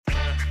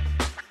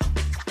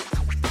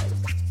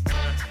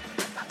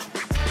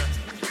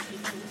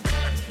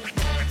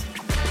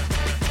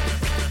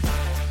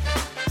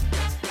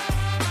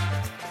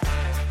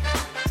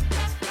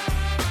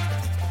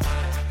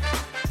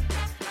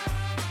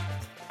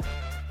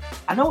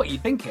I know what you're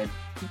thinking.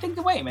 You're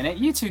thinking, wait a minute,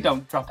 you two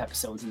don't drop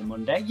episodes on the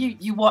Monday.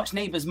 You watch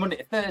Neighbours Monday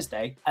to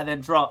Thursday and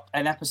then drop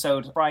an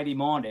episode Friday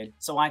morning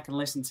so I can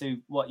listen to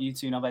what you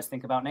two knobheads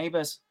think about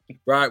Neighbours.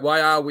 Right,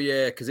 why are we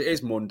here? Because it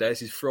is Monday.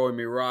 This is throwing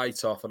me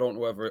right off. I don't know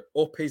whether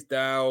up is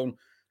down,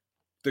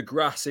 the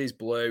grass is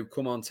blue.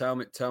 Come on, tell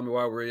me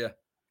why we're here.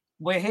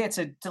 We're here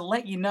to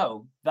let you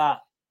know that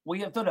we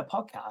have done a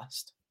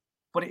podcast,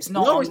 but it's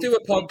not. We always do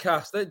a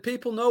podcast.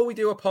 People know we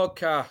do a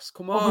podcast.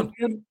 Come on.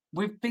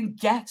 We've been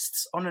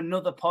guests on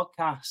another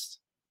podcast.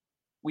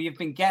 We have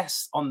been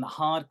guests on the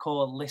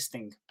Hardcore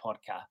Listing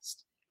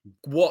podcast.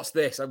 What's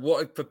this?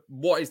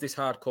 What is this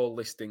Hardcore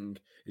Listing?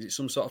 Is it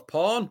some sort of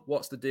porn?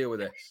 What's the deal with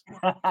this?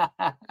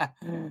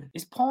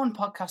 Is porn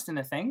podcasting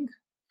a thing?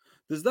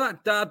 There's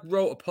that Dad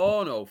wrote a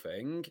porno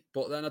thing,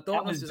 but then I don't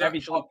know. That was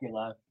very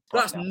popular.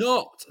 That's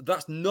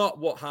not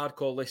what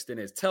Hardcore Listing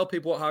is. Tell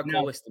people what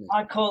Hardcore Listing is.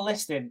 Hardcore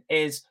Listing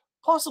is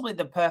possibly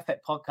the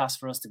perfect podcast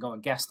for us to go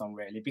and guest on,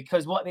 really,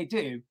 because what they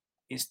do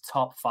is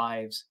top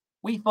fives.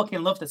 We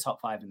fucking love the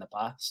top five in the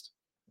past.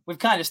 We've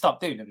kind of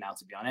stopped doing them now,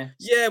 to be honest.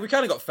 Yeah, we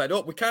kind of got fed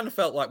up. We kind of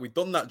felt like we'd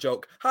done that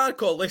joke.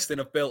 Hardcore Listing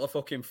have built a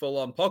fucking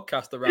full-on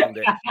podcast around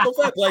it. So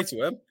fair play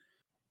to him.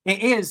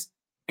 It is,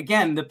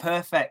 again, the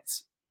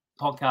perfect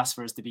podcast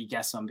for us to be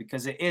guests on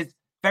because it is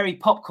very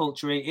pop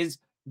culture. It is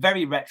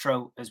very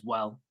retro as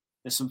well.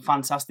 There's some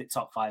fantastic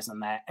top fives on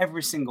there.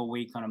 Every single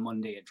week on a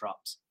Monday it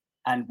drops.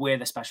 And we're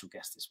the special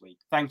guest this week.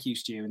 Thank you,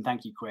 Stu, and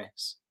thank you,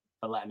 Chris,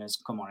 for letting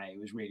us come on it. It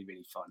was really,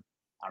 really fun.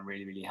 I'm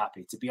really, really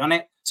happy to be on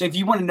it. So if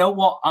you want to know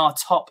what our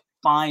top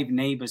 5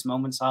 Neighbours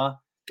moments are.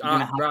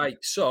 Right.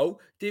 So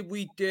did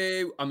we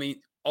do,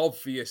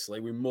 obviously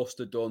we must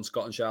have done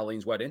Scott and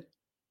Charlene's wedding.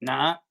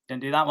 Nah,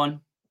 didn't do that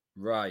one.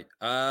 Right.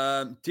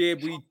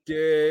 Did we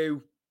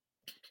do,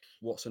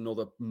 what's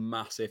another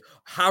massive,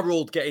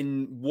 Harold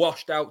getting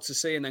washed out to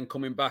sea and then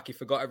coming back? He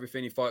forgot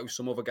everything. He thought it was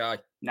some other guy.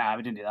 Nah,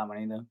 we didn't do that one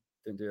either.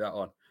 Didn't do that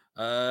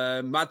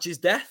one. Madge's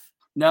death?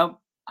 No.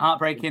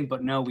 Heartbreaking,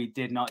 but no, we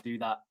did not do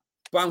that.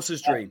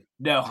 Bouncer's dream?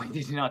 No, we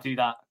did not do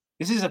that.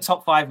 This is a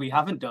top 5 we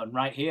haven't done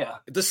right here.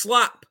 The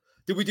slap.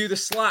 Did we do the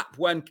slap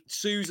when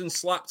Susan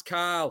slapped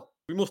Carl?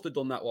 We must have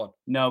done that one.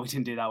 No, we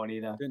didn't do that one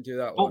either. Didn't do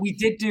that one. But we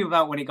did do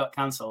about when it got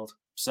cancelled.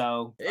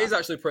 So it is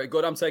actually pretty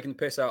good. I'm taking the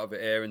piss out of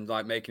it here and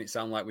like making it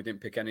sound like we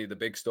didn't pick any of the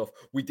big stuff.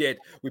 We did.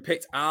 We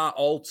picked our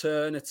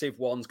alternative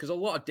ones because a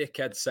lot of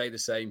dickheads say the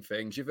same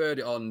things. You've heard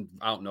it on,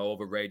 I don't know,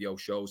 other radio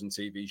shows and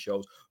TV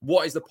shows.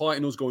 What is the point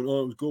in us going,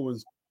 oh, it was good when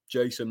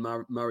Jason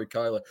married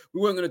Kyla?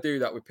 We weren't going to do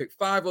that. We picked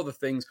 5 other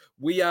things.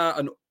 We are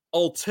an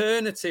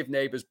alternative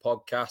Neighbours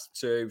podcast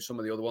to some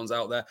of the other ones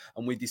out there,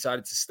 and we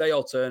decided to stay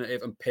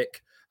alternative and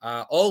pick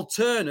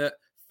alternate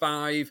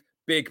 5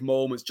 big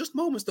moments, just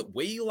moments that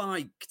we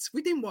liked.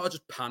 We didn't want to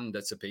just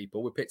pander to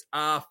people. We picked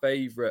our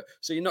favourite.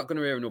 So you're not going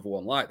to hear another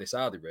one like this,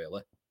 are they,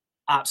 really?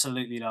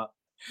 Absolutely not.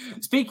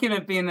 Speaking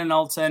of being an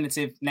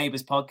alternative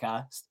Neighbours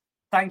podcast,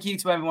 thank you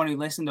to everyone who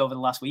listened over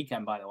the last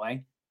weekend, by the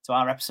way, to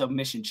our episode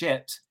Mission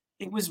Chips.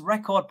 It was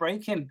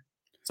record-breaking.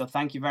 So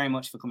thank you very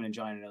much for coming and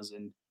joining us.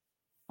 And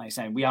like I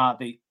said, we are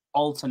the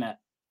alternate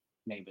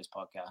Neighbours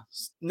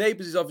podcast.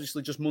 Neighbours is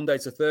obviously just Monday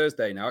to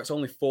Thursday now. It's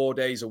only 4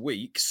 days a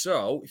week.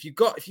 So if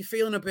you're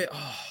feeling a bit,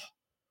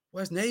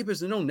 where's Neighbours?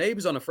 There's no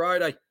Neighbours on a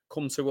Friday.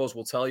 Come to us.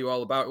 We'll tell you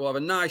all about it. We'll have a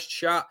nice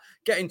chat.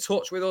 Get in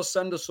touch with us.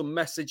 Send us some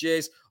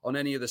messages on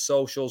any of the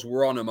socials.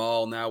 We're on them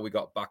all now. We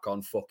got back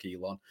on. Fuck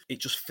Elon. It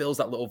just fills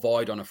that little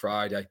void on a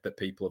Friday that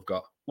people have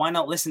got. Why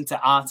not listen to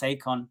our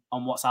take on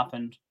what's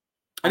happened?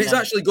 And it's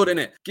actually good, isn't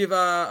it? Give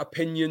our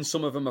opinions.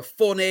 Some of them are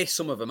funny.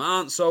 Some of them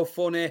aren't so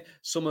funny.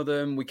 Some of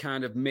them we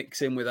kind of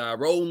mix in with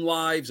our own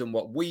lives and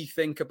what we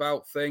think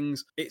about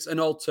things. It's an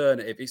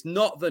alternative. It's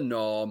not the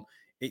norm.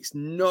 It's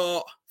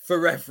not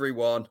for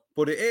everyone,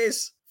 but it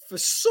is for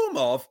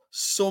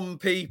some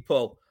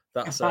people.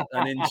 That's an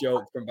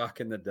in-joke from back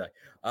in the day.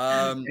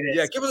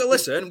 Yeah, give us a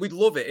listen. We'd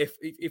love it.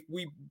 If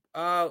we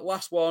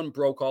last one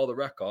broke all the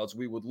records,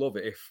 we would love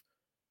it if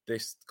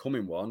this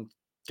coming one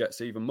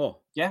gets even more.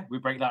 Yeah, we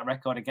break that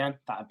record again.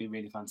 That'd be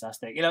really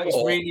fantastic. You know, it's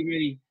really,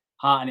 really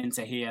heartening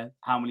to hear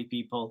how many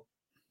people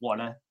want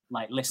to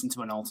listen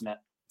to an alternate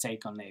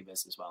take on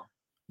Neighbours as well.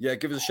 Yeah,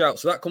 give us a shout.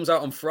 So that comes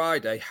out on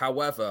Friday.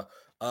 However,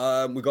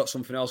 we got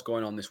something else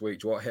going on this week.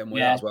 Do you want to hit them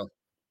with that as well?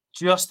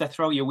 Just to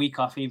throw your week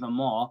off even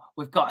more,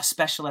 we've got a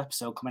special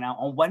episode coming out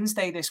on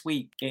Wednesday this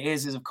week. It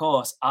is of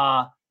course,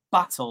 our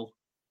battle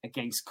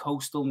against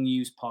Coastal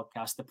News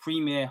Podcast, the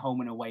premier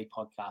home and away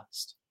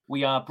podcast.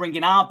 We are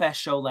bringing our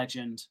best show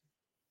legend.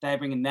 They're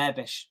bringing their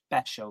best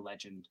show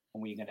legend,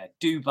 and we're going to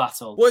do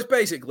battle. Well, it's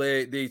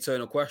basically the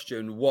eternal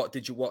question. What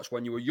did you watch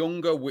when you were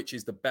younger? Which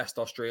is the best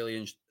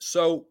Australian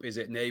soap? Is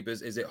it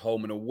Neighbours? Is it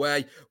Home and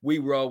Away? We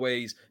were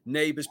always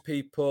Neighbours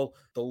people.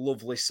 The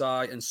lovely Si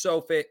and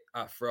Sophie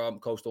from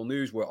Coastal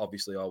News were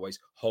obviously always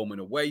Home and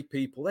Away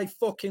people. They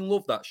fucking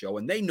love that show,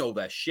 and they know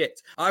their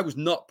shit. I was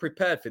not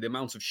prepared for the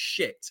amount of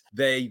shit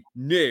they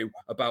knew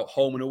about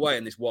Home and Away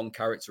and this one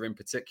character in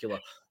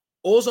particular.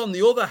 Us, on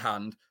the other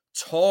hand,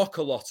 talk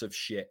a lot of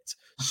shit.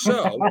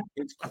 So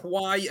it's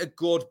quite a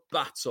good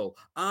battle.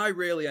 I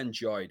really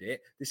enjoyed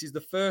it. This is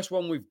the first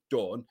one we've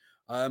done.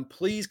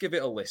 Please give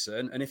it a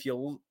listen. And if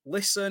you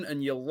listen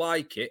and you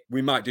like it,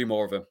 we might do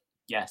more of them.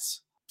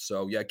 Yes.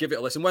 So yeah, give it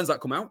a listen. When's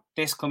that come out?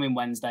 This coming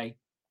Wednesday.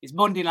 It's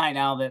Monday night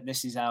now that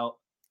this is out.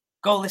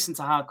 Go listen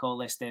to Hardcore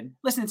Listing.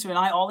 Listen to it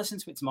tonight or listen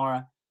to it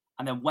tomorrow.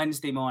 And then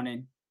Wednesday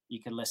morning,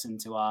 you can listen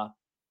to our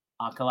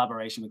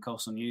collaboration with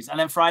Coastal News. And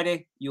then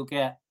Friday, you'll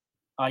get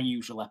our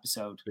usual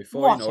episode.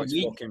 Before you know, it's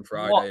fucking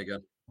Friday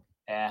again.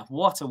 Yeah,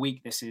 what a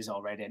week this is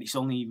already. And it's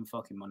only even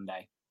fucking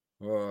Monday.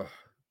 Oh,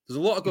 there's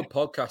a lot of good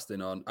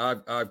podcasting on.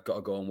 I've got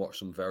to go and watch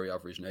some Very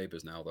Average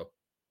Neighbours now, though.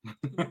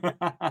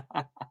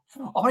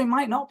 Or it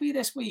might not be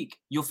this week.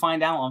 You'll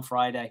find out on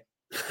Friday.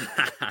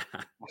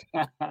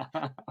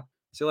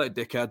 See you later,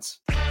 dickheads.